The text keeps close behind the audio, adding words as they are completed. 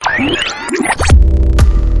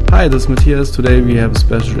Hi, this is Matthias. Today we have a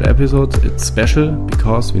special episode. It's special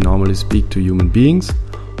because we normally speak to human beings,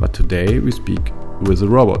 but today we speak with a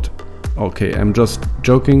robot. Okay, I'm just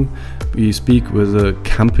joking. We speak with a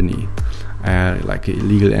company, like a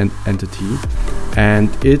legal entity, and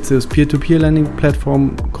it's a peer-to-peer lending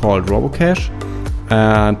platform called Robocash.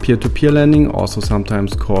 Peer-to-peer lending, also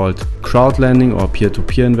sometimes called crowd lending or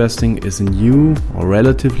peer-to-peer investing, is a new or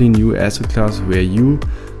relatively new asset class where you,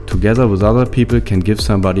 together with other people, can give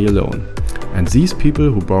somebody a loan. And these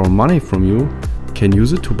people who borrow money from you can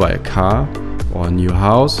use it to buy a car or a new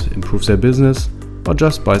house, improve their business, or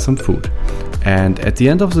just buy some food. And at the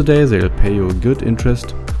end of the day, they'll pay you a good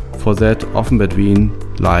interest for that, often between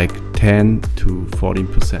like 10 to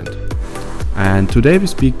 14%. And today we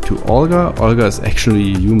speak to Olga. Olga is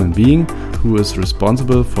actually a human being who is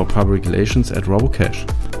responsible for public relations at Robocash.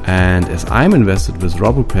 And as I'm invested with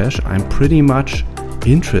Robocash, I'm pretty much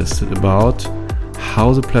interested about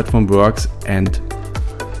how the platform works, and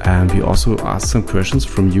we also ask some questions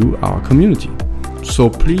from you, our community. So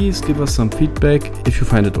please give us some feedback if you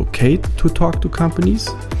find it okay to talk to companies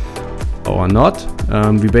or not.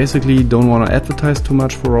 We basically don't want to advertise too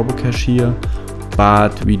much for Robocash here,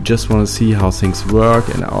 but we just want to see how things work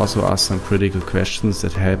and also ask some critical questions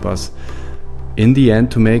that help us in the end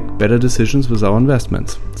to make better decisions with our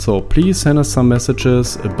investments. So please send us some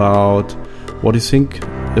messages about what you think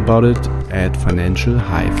about it at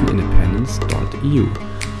financial-independence.eu.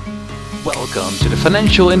 Welcome to the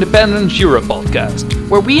Financial Independence Europe podcast,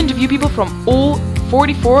 where we interview people from all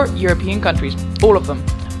 44 European countries, all of them,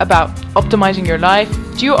 about optimizing your life,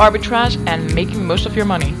 geo-arbitrage, and making the most of your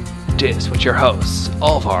money. This with your hosts,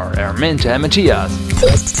 Alvar, Erminta, and Matthias.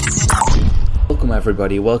 Welcome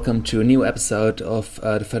everybody, welcome to a new episode of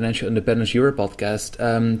the Financial Independence Europe podcast.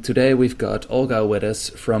 Today we've got Olga with us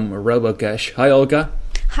from Robocash. Hi Olga.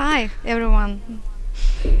 Hi everyone.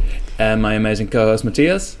 And my amazing co-host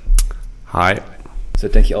Matthias. Hi. So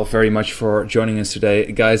thank you all very much for joining us today.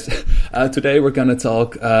 Guys, today we're going to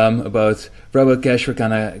talk about Robocash. We're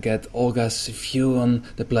going to get Olga's view on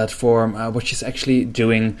the platform, what she's actually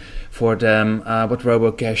doing for them, what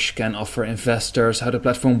Robocash can offer investors, how the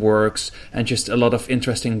platform works, and just a lot of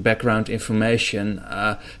interesting background information.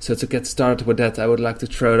 So to get started with that, I would like to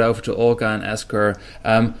throw it over to Olga and ask her,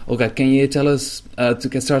 Olga, can you tell us, to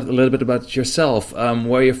get started, a little bit about yourself?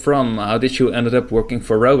 Where you're from? How did you end up working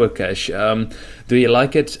for Robocash? Do you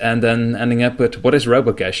like it? And then ending up with, what is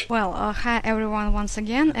Robocash? Well, hi everyone once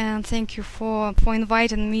again, and thank you for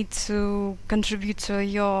inviting me to contribute to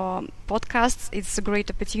your podcast. It's a great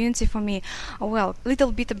opportunity for me. Well, a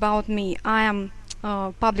little bit about me. I am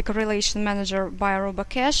public relations manager by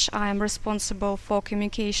Robocash. I am responsible for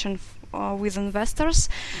communication with investors,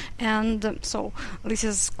 and so this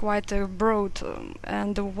is quite a broad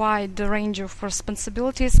and a wide range of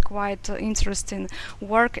responsibilities, quite interesting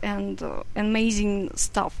work and amazing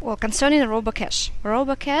stuff. Well, concerning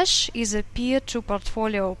Robocash is a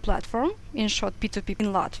peer-to-portfolio platform, in short P2P,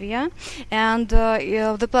 in Latvia, and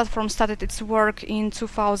the platform started its work in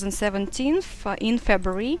 2017 in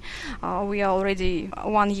February. We are already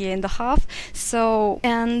 1 year and a half. So,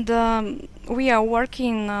 and we are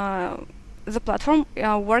working the platform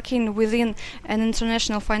working within an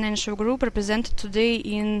international financial group represented today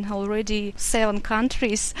in already 7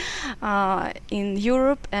 countries in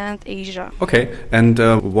Europe and Asia. Okay, and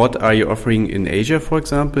what are you offering in Asia, for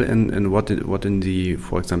example, and what in the,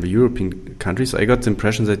 for example, European countries? I got the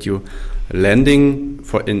impression that you lending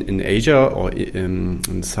for in Asia or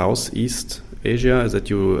in Southeast Asia, is that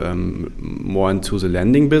you more into the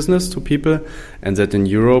lending business to people, and that in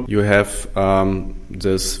Europe you have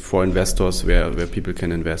this for investors where people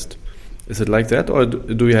can invest. Is it like that, or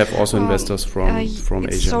do you have also investors from Asia?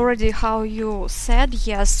 It's already how you said.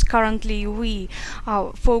 Yes, currently we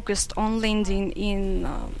are focused on lending in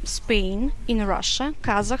Spain, in Russia,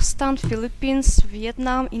 Kazakhstan, Philippines,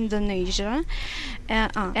 Vietnam, Indonesia,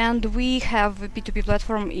 and we have a P2P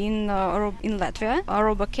platform in Latvia,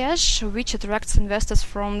 Robocash, which attracts investors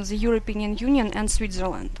from the European Union and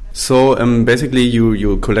Switzerland. So basically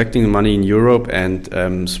you're collecting money in Europe and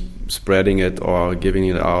spreading it or giving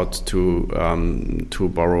it out to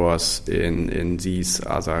borrowers in these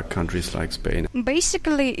other countries like Spain.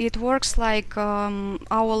 Basically, it works like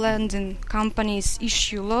our lending companies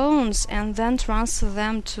issue loans and then transfer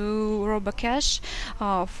them to Robocash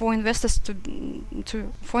for investors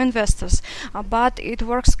for investors. But it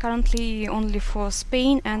works currently only for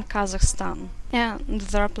Spain and Kazakhstan. And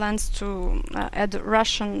there are plans to add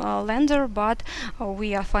Russian lender, but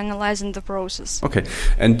we are finalizing the process. Okay,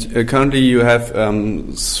 and currently you have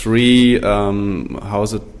 3, how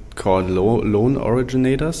is it called loan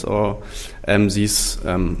originators, or these,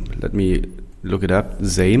 let me look it up,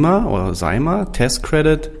 Zyma,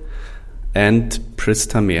 TestCredit, and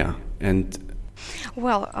Pristamer. And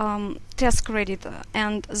well, TestCredit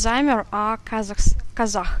and Zymer are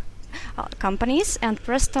Kazakh companies, and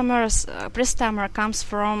Pristamer comes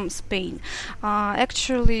from Spain.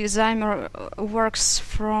 Actually, Zymer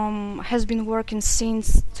has been working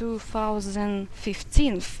since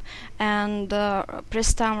 2015, and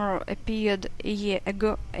Pristamer appeared a year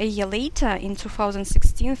later in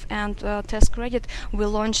 2016, and TestCredit we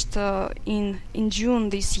launched in June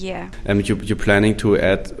this year. And you're planning to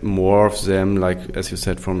add more of them, like as you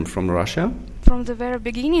said, from Russia? From the very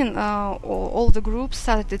beginning, all the groups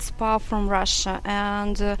started its path from Russia,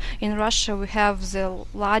 and in Russia we have the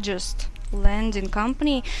largest lending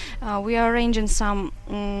company. We are arranging some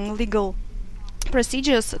legal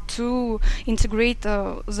procedures to integrate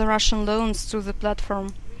the Russian loans to the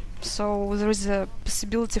platform. So there is a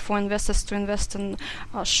possibility for investors to invest in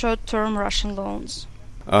short-term Russian loans.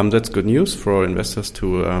 That's good news for investors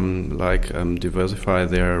to diversify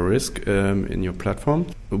their risk in your platform.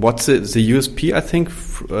 What's the USP, I think,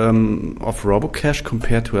 of RoboCash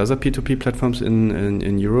compared to other P2P platforms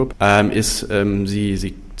in Europe is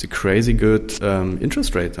the crazy good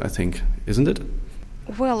interest rate, I think, isn't it?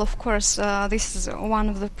 Well, of course, this is one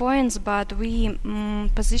of the points, but we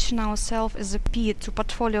position ourselves as a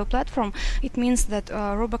P2Portfolio platform. It means that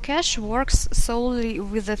RoboCash works solely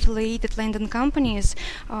with affiliated lending companies,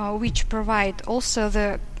 which provide also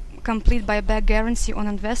the complete buyback guarantee on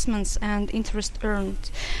investments and interest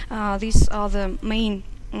earned. These are the main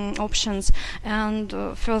options, and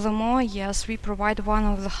furthermore, yes, we provide one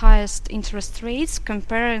of the highest interest rates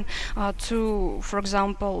comparing to, for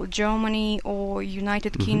example, Germany or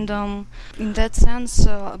United Kingdom. In that sense,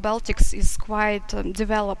 Baltics is quite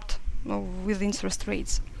developed with interest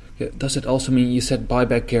rates. Does it also mean, you said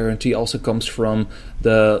buyback guarantee also comes from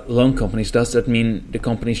the loan companies? Does that mean the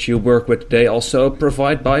companies you work with, they also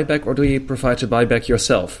provide buyback, or do you provide the buyback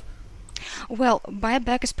yourself? Well,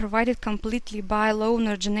 buyback is provided completely by loan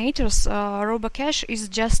originators. RoboCash is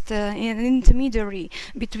just an intermediary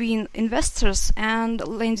between investors and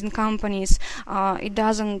lending companies. It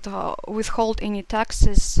doesn't withhold any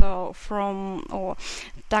taxes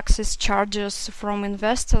charges from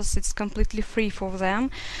investors. It's completely free for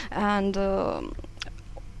them, and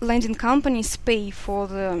lending companies pay for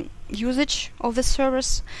the usage of the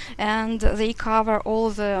service, and they cover all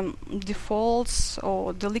the defaults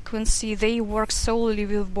or delinquency. They work solely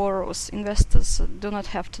with borrowers. Investors do not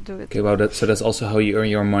have to do it. Okay, well, so that's also how you earn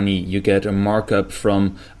your money. You get a markup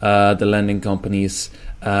from the lending companies,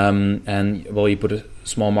 and well, you put a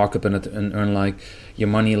small markup in it and earn like your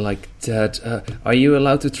money like that. Are you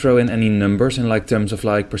allowed to throw in any numbers in like terms of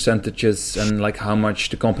like percentages and like how much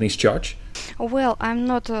the companies charge? Well, I'm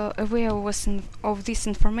not aware of this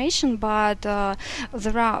information, but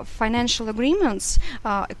there are financial agreements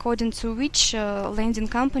according to which lending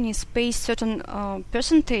companies pay certain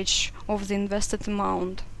percentage of the invested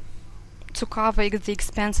amount to cover the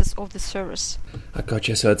expenses of the service. I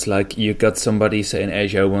gotcha. So it's like you got somebody, say in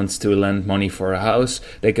Asia, wants to lend money for a house.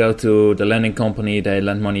 They go to the lending company, they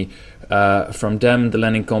lend money from them. The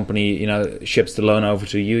lending company, ships the loan over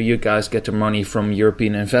to you. You guys get the money from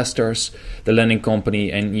European investors. The lending company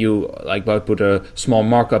and you both put a small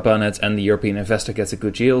markup on it, and the European investor gets a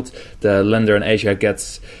good yield. The lender in Asia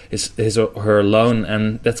gets his or her loan,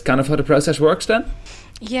 and that's kind of how the process works then?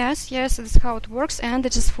 Yes, that's how it works, and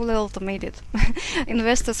it is fully automated.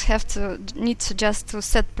 Investors need to just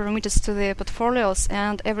set parameters to their portfolios,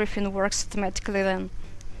 and everything works automatically then.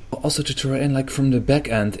 Also to throw in, from the back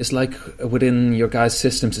end, is within your guys'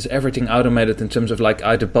 systems, is everything automated in terms of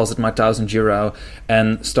I deposit my €1,000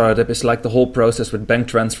 and start up? Is the whole process with bank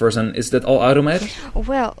transfers, and is that all automated?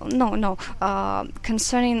 Well, no.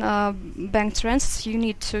 Concerning bank transfers, you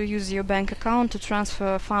need to use your bank account to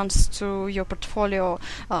transfer funds to your portfolio,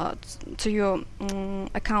 to your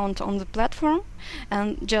account on the platform,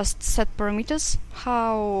 and just set parameters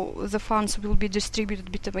how the funds will be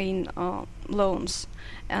distributed between loans.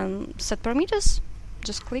 And set parameters,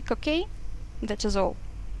 just click OK, that is all.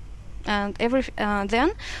 And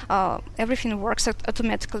then everything works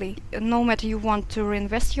automatically. No matter you want to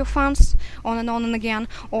reinvest your funds on and again,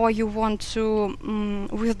 or you want to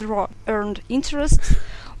withdraw earned interest,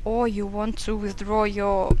 or you want to withdraw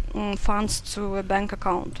your funds to a bank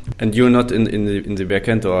account. And you're not in the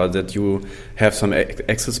backend, or that you have some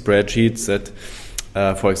Excel spreadsheets that,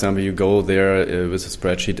 for example, you go there with a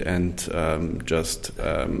spreadsheet and just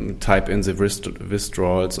type in the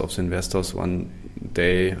withdrawals of the investors one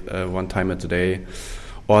time a day,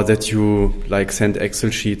 or that you like send Excel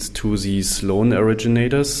sheets to these loan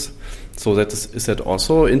originators. So is that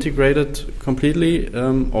also integrated completely,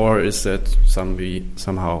 or is that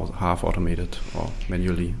somehow half automated or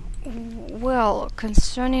manually? Well,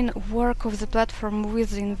 concerning work of the platform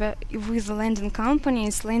with lending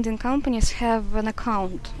companies have an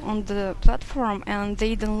account on the platform and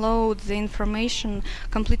they download the information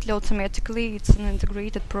completely automatically. It's an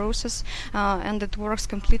integrated process and it works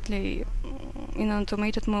completely in an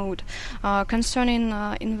automated mode. Concerning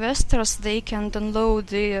investors, they can download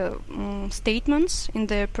the statements in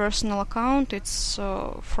their personal account. It's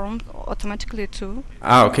formed automatically too.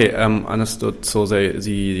 Okay, understood. So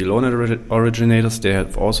the loan originators, they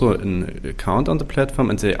have also an account on the platform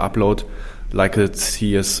and they upload like a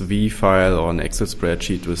CSV file or an Excel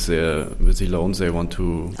spreadsheet with the loans they want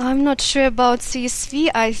to. I'm not sure about CSV.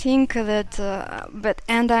 I think that,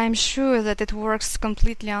 and I'm sure that it works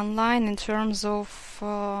completely online in terms of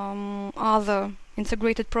other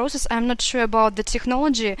integrated process. I'm not sure about the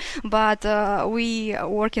technology, but we are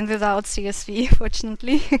working without CSV,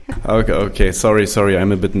 fortunately. Okay. Sorry.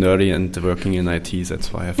 I'm a bit nerdy and working in IT.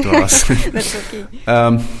 That's why I have to ask. That's okay.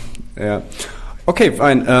 Yeah. Okay,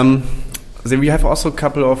 fine. Then we have also a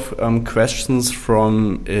couple of questions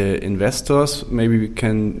from investors. Maybe we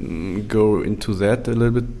can go into that a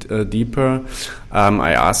little bit deeper.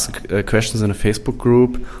 I asked questions in a Facebook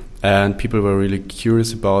group, and people were really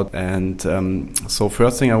curious about. And so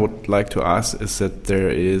first thing I would like to ask is that there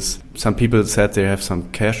is some people said they have some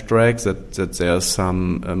cash drags, that there's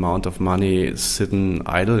some amount of money sitting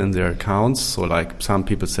idle in their accounts. So like some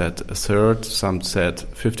people said a third, some said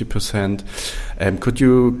 50%. Could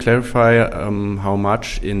you clarify how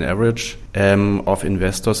much in average of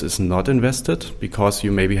investors is not invested because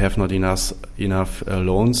you maybe have not enough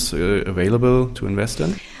loans available to invest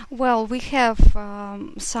in? Well, we have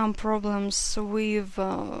some problems with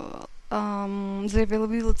the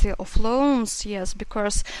availability of loans, yes,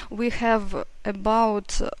 because we have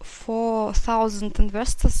about 4,000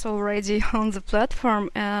 investors already on the platform,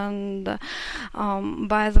 and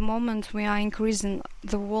by the moment we are increasing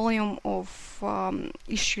the volume of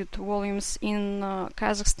issued volumes in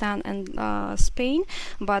Kazakhstan and Spain,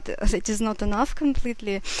 but it is not enough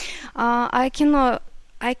completely. I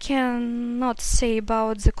cannot say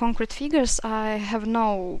about the concrete figures. I have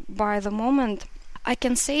no by the moment. I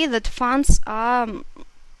can say that funds are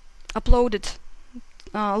uploaded,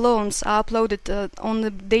 loans are uploaded on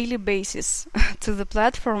a daily basis to the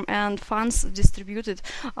platform, and funds distributed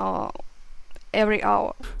every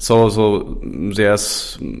hour. So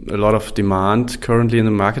there's a lot of demand currently in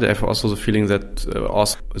the market. I have also the feeling that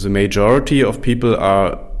also the majority of people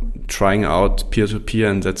are trying out peer-to-peer,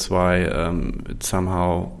 and that's why it's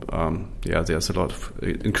somehow there's a lot of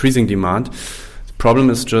increasing demand. The problem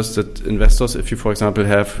is just that investors, if you for example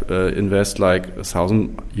have invest like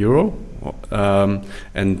 €1,000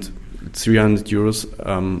 and 300 euros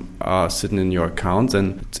are sitting in your account,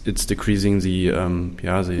 then it's decreasing the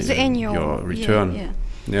annual your return.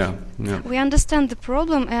 Yeah. We understand the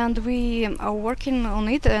problem and we are working on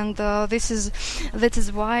it, and that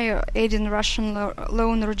is why aiding Russian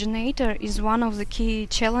loan originator is one of the key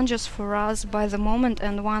challenges for us by the moment,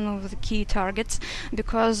 and one of the key targets,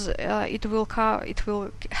 because it will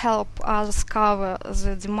help us cover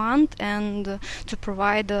the demand and to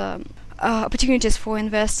provide opportunities for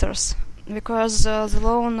investors, because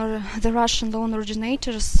the Russian loan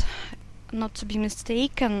originators, not to be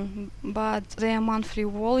mistaken, but their monthly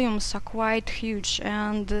volumes are quite huge,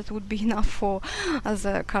 and that would be enough for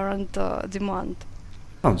the current demand.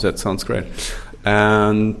 Oh, that sounds great.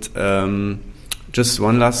 And just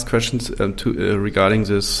one last question regarding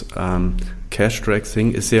this cash drag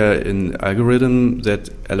thing. Is there an algorithm that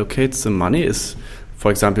allocates the money? For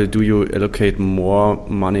example, do you allocate more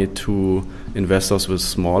money to investors with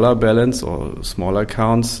smaller balance or smaller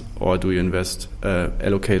accounts, or do you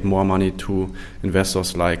allocate more money to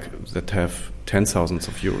investors like that have 10,000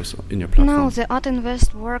 of euros in your platform? No, the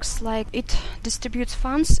AdInvest works like it distributes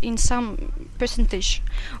funds in some percentage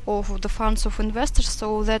of the funds of investors,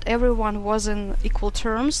 so that everyone was on equal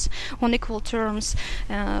terms,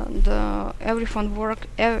 and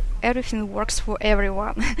everything works for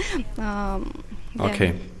everyone.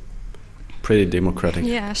 Okay. Pretty democratic.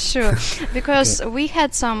 Yeah, sure. Because we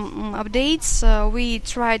had some updates, we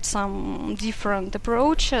tried some different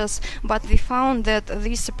approaches, but we found that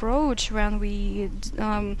this approach, when we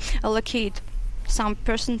allocate some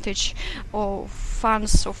percentage of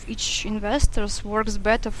funds of each investors, works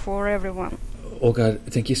better for everyone. Olga,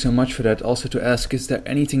 thank you so much for that. Also to ask, is there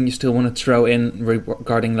anything you still want to throw in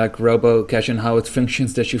regarding like RoboCash and how it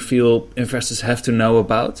functions that you feel investors have to know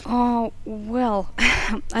about? Well,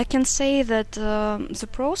 I can say that the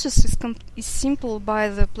process is simple by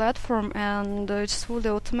the platform, and it's fully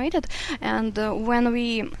automated. And when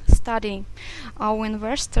we study our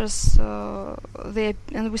investors,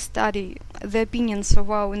 and we study the opinions of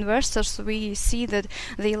our investors, we see that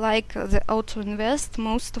they like the auto invest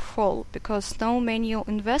most of all, because no manual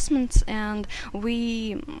investments, and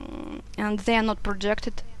they are not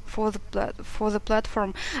projected for the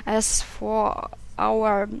platform. As for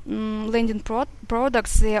our lending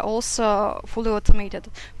products, they are also fully automated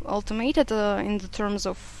in the terms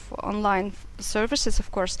of online services,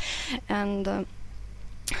 of course, and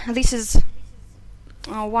this is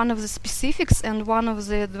one of the specifics and one of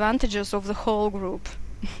the advantages of the whole group.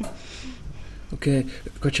 Okay,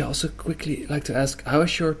 could you also quickly like to ask, how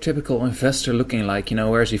is your typical investor looking like?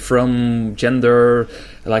 Where is he from, gender,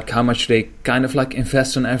 like how much they kind of like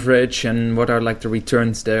invest on average, and what are like the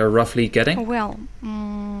returns they're roughly getting? Well,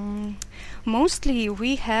 mostly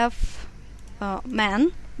we have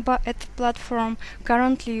men at the platform.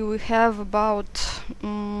 Currently we have about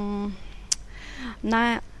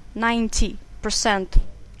 90%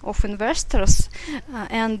 of investors,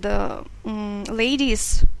 and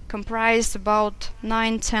ladies comprise about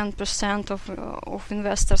 9-10% of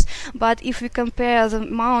investors. But if we compare the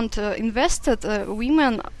amount invested,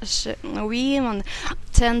 women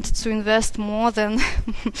tend to invest more than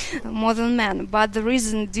men. But there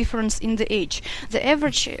is a difference in the age. The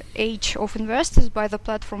average age of investors by the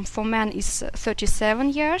platform for men is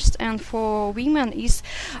 37 years, and for women is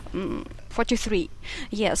 43.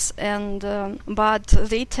 Yes, and but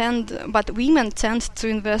women tend to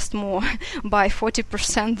invest more by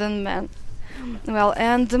 40% than men. Well,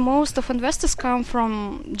 and the most of investors come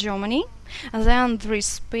from Germany, and then there is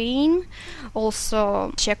Spain,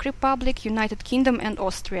 also Czech Republic, United Kingdom, and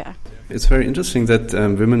Austria. It's very interesting that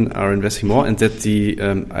women are investing more, and that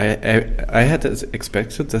I had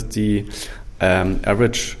expected that the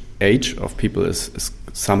average age of people is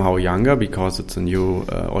somehow younger, because it's a new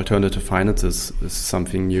alternative finance is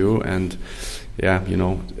something new, and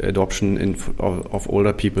adoption of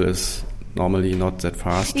older people is normally not that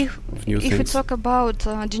fast. If we talk about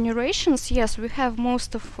generations, yes, we have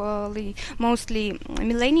mostly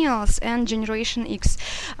millennials and Generation X,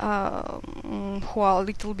 who are a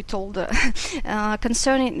little bit older.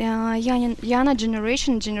 Concerning younger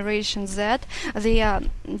Generation Z, they are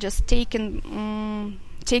just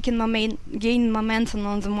gain momentum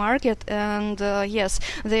on the market, and yes,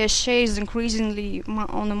 their share is increasingly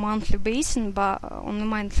on a monthly basis.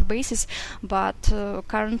 But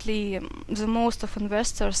currently, the most of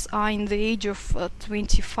investors are in the age of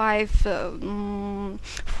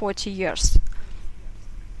 25-40 years.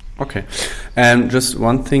 Okay, and just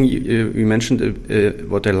one thing you mentioned,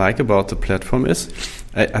 what I like about the platform is,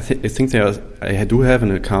 I think I do have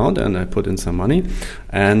an account and I put in some money,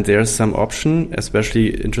 and there's some option,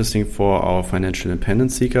 especially interesting for our financial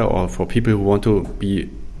independence seeker or for people who want to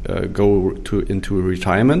go into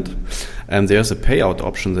retirement. And there's a payout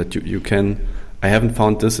option that you can. I haven't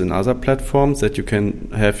found this in other platforms, that you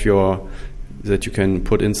can have that you can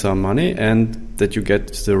put in some money and that you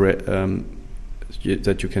get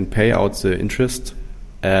that you can pay out the interest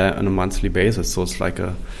on a monthly basis. So it's like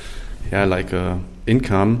a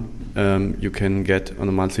income you can get on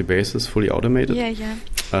a monthly basis, fully automated. Yeah.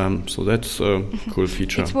 So that's a cool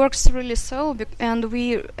feature. It works really and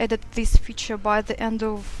we added this feature by the end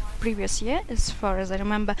of previous year, as far as I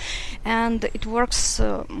remember, and it works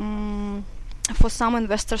for some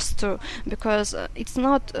investors too, because it's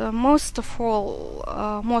not most of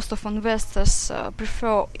investors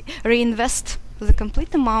prefer reinvest the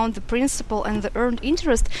complete amount, the principal and the earned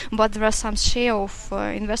interest, but there are some share of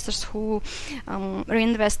investors who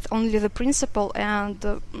reinvest only the principal and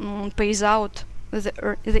pays out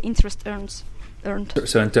the interest earned.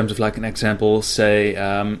 So in terms of like an example, say,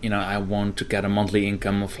 I want to get a monthly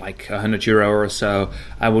income of like €100 or so.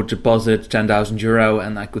 I would deposit €10,000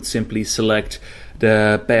 and I could simply select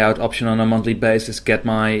the payout option on a monthly basis,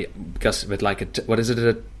 because with like a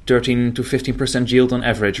 13 to 15% yield on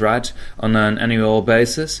average, right, on an annual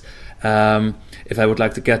basis. If I would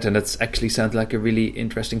like to get, and that's actually sounds like a really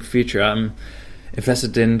interesting feature. I'm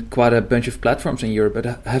invested in quite a bunch of platforms in Europe, but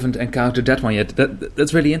I haven't encountered that one yet.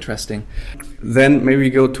 That's really interesting. Then maybe we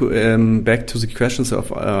go to back to the questions of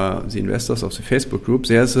the investors of the Facebook group.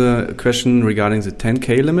 There's a question regarding the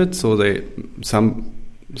 10K limit. So they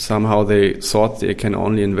somehow they thought they can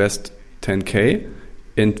only invest 10K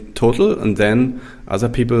in total, and then other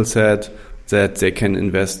people said, that they can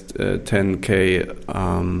invest 10K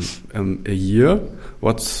a year.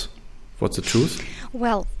 What's the truth?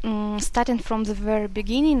 Well, starting from the very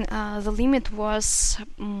beginning, the limit was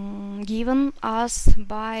given us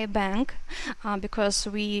by a bank because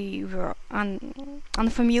we were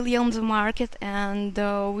unfamiliar on the market, and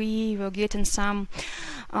we were getting some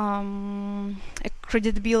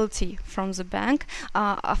credibility from the bank.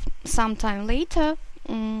 Some time later,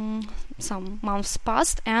 some months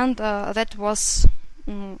passed, and that was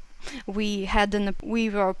we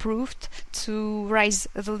were approved to raise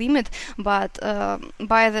the limit, but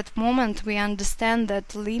by that moment we understand that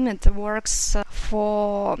the limit works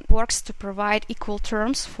to provide equal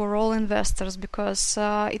terms for all investors, because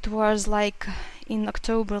it was like in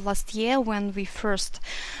October last year when we first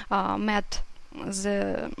met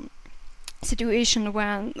the situation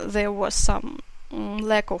when there was some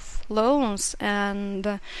lack of loans,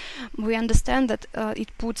 and we understand that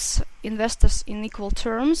it puts investors in equal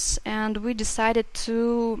terms, and we decided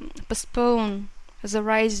to postpone the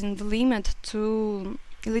rise in the limit to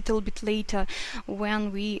a little bit later,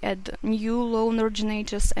 when we add new loan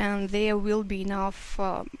originators and there will be enough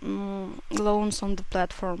loans on the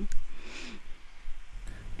platform.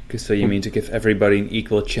 So you mean to give everybody an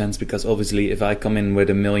equal chance, because obviously if I come in with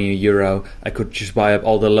 €1 million, I could just buy up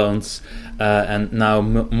all the loans, and now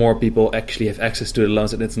more people actually have access to the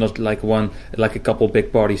loans, and it's not like a couple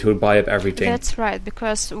big parties who buy up everything. That's right,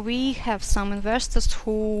 because we have some investors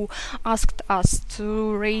who asked us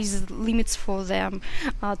to raise limits for them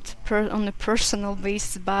on a personal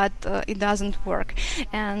basis, but it doesn't work,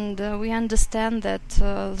 and we understand that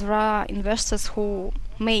there are investors who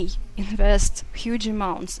may invest huge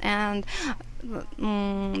amounts, and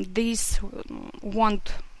these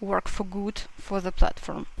won't work for good for the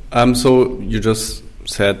platform. So you just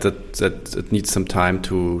said that it needs some time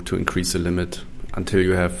to increase the limit until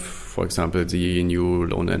you have, for example, the new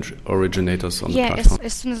loan originators on the platform.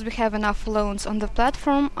 As soon as we have enough loans on the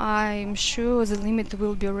platform, I'm sure the limit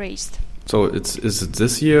will be raised. So is it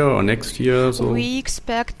this year or next year? So we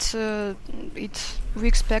expect We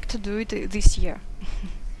expect to do it this year.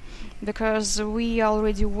 Because we are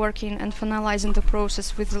already working and finalizing the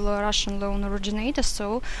process with the Russian loan originator,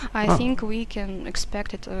 so I think we can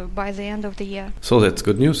expect it by the end of the year. So that's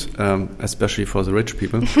good news, especially for the rich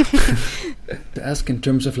people. To ask in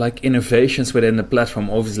terms of like innovations within the platform,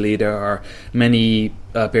 obviously there are many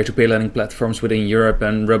peer-to-peer lending platforms within Europe,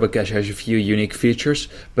 and Robocash has a few unique features.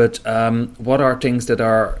 But what are things that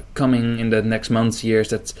are coming in the next months, years,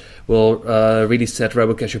 that will really set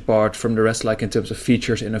Robocash apart from the rest, like in terms of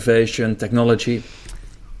features, innovation, technology?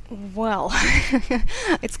 Well,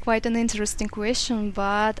 it's quite an interesting question,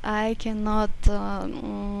 but I cannot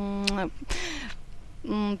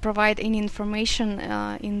provide any information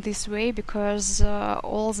in this way, because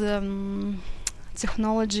all the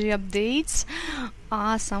technology updates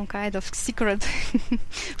are some kind of secret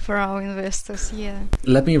for our investors.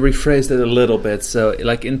 Let me rephrase that a little bit. So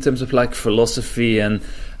like in terms of like philosophy and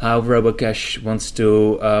how Robocash wants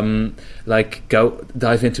to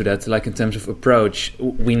dive into that, like in terms of approach,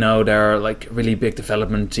 we know there are like really big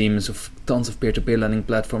development teams of tons of peer-to-peer lending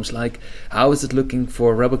platforms. Like, how is it looking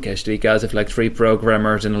for Robocash? Do you guys have like 3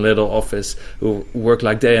 programmers in a little office who work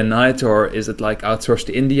like day and night, or is it like outsourced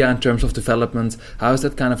to India in terms of development? How is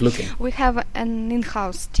that kind of looking? We have an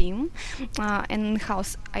in-house team, an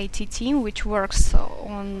in-house IT team, which works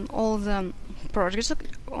on all the projects,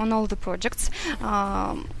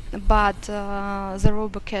 but the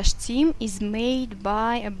Robocash team is made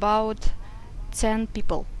by about 10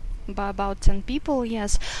 people.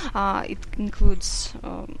 Yes. It includes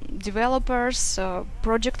developers,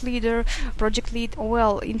 project lead.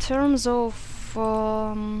 Well, in terms of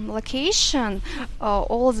location,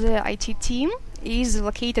 all the IT team is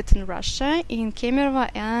located in Russia, in Kemerovo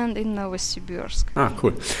and in Novosibirsk.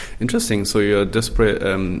 Cool. Interesting. So you're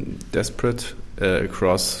desperate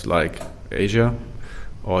across like Asia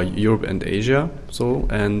or Europe and Asia,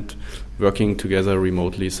 and working together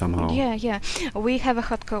remotely somehow. Yeah. We have a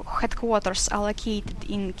headquarters allocated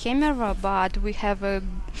in Kemerovo, but we have a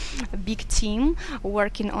big team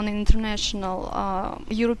working on international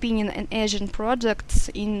European and Asian projects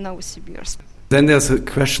in Novosibirsk. Then there's a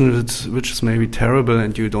question which is maybe terrible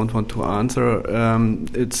and you don't want to answer.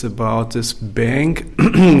 It's about this bank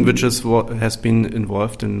which is what has been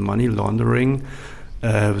involved in money laundering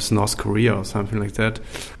with North Korea or something like that.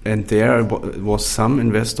 And there was some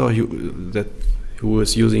investor who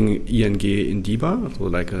was using ING Indiba, so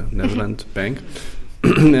like a Netherlands bank,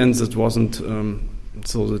 and it wasn't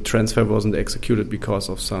so the transfer wasn't executed because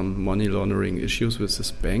of some money laundering issues with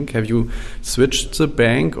this bank. Have you switched the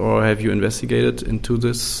bank, or have you investigated into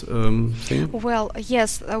this thing? Well,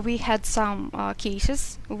 yes, we had some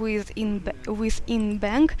cases within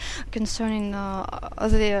bank concerning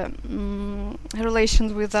the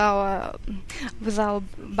relations with our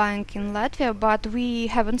bank in Latvia, but we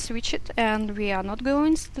haven't switched it, and we are not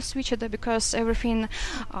going to switch it because everything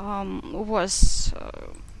was.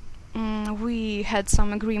 We had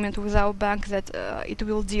some agreement with our bank that it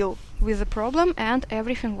will deal with the problem, and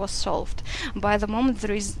everything was solved. By the moment,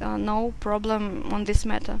 there is no problem on this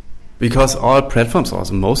matter. Because all platforms,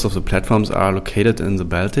 also most of the platforms, are located in the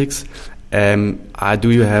Baltics. Do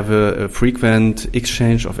you have a frequent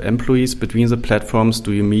exchange of employees between the platforms?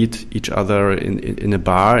 Do you meet each other in a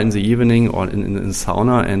bar in the evening or in a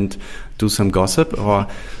sauna and do some gossip? Or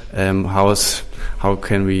how is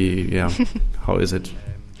it?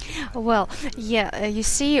 Well, yeah, you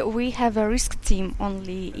see, we have a risk team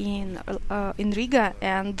only in Riga,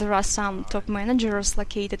 and there are some top managers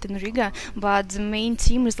located in Riga, but the main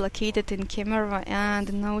team is located in Kemerovo and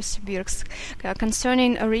in Novosibirsk.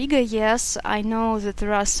 Concerning Riga, yes, I know that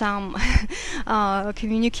there are some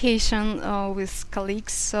communication with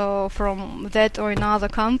colleagues from that or another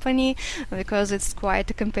company, because it's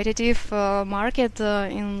quite a competitive market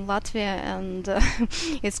in Latvia, and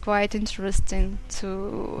it's quite interesting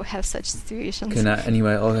to have such situations. Okay,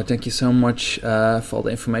 anyway, Olga, thank you so much for all the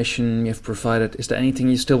information you have provided. Is there anything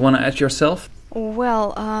you still want to add yourself?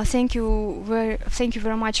 Well, thank you very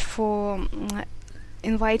much for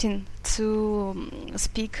inviting to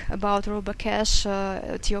speak about Robocash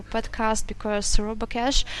to your podcast, because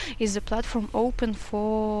Robocash is a platform open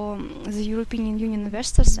for the European Union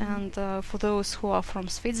investors and for those who are from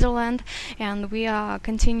Switzerland, and we are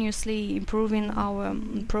continuously improving our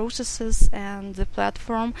processes and the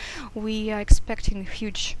platform. We are expecting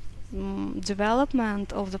huge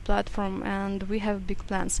development of the platform, and we have big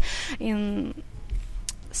plans.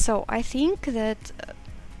 So I think that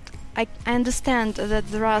I understand that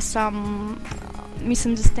there are some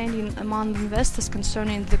misunderstanding among investors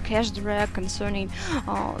concerning the cash direct, concerning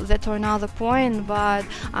that or another point, but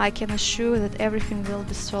I can assure that everything will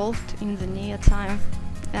be solved in the near time,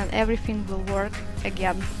 and everything will work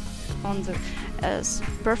again as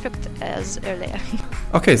perfect as earlier.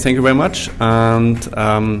 Okay, thank you very much, and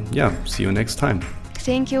see you next time.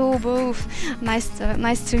 Thank you both. Nice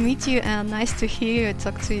to meet you, and nice to hear you,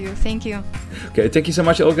 talk to you. Thank you. Okay, thank you so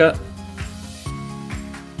much, Olga.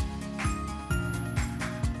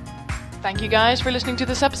 Thank you guys for listening to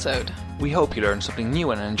this episode. We hope you learned something new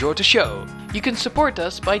and enjoyed the show. You can support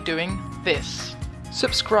us by doing this: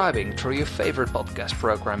 subscribing through your favorite podcast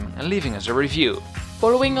program and leaving us a review.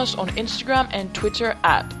 Following us on Instagram and Twitter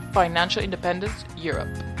at Financial Independence Europe.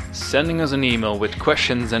 Sending us an email with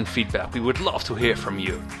questions and feedback. We would love to hear from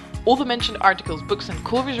you. All the mentioned articles, books and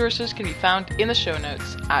cool resources can be found in the show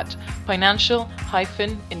notes at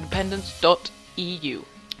financial-independence.eu.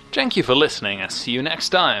 Thank you for listening and see you next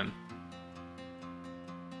time.